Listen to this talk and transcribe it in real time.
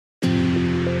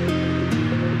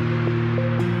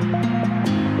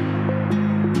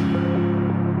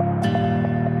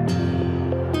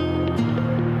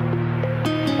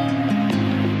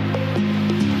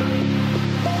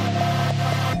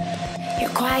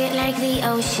quiet like the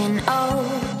ocean. Oh,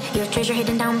 your treasure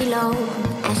hidden down below.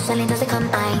 As suddenly does it come,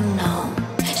 I know.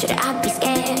 Should I be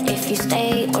scared if you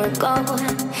stay or go?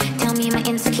 Tell me, am I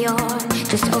insecure?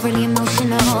 Just overly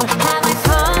emotional. Have I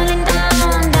fallen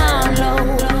down, down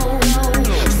low?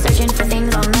 Searching for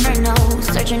things I'll never know.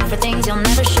 Searching for things you'll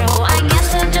never show. I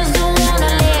guess I just don't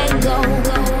wanna let go.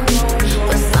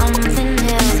 But something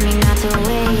tells me not to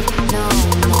wait no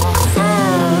more. So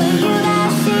you got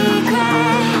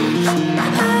secrets.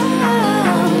 Oh,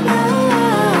 oh, oh.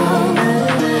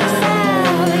 So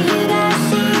you got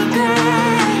secrets.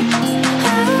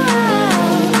 Oh,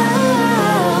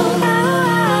 oh,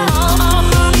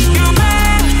 oh. You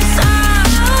bet. So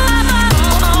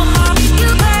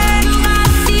you bet. I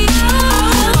see.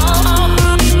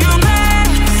 You bet.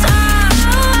 So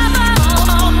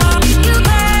you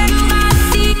bet. I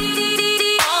see.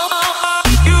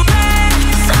 You bet.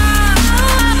 So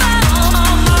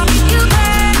you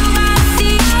bet. I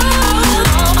see.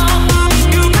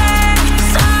 You bet.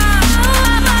 So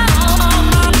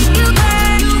you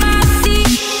bet. I see.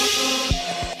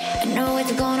 I know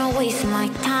it's gonna waste my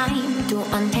time to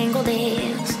untangle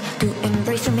this, to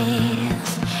embrace your mess.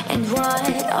 And what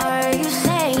are you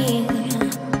saying?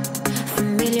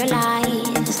 Familiar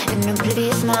lies and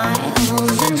oblivious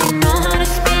smiles, and you know how to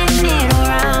spin it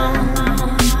around,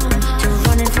 to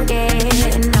run and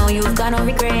forget. No, you've got no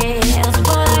regret.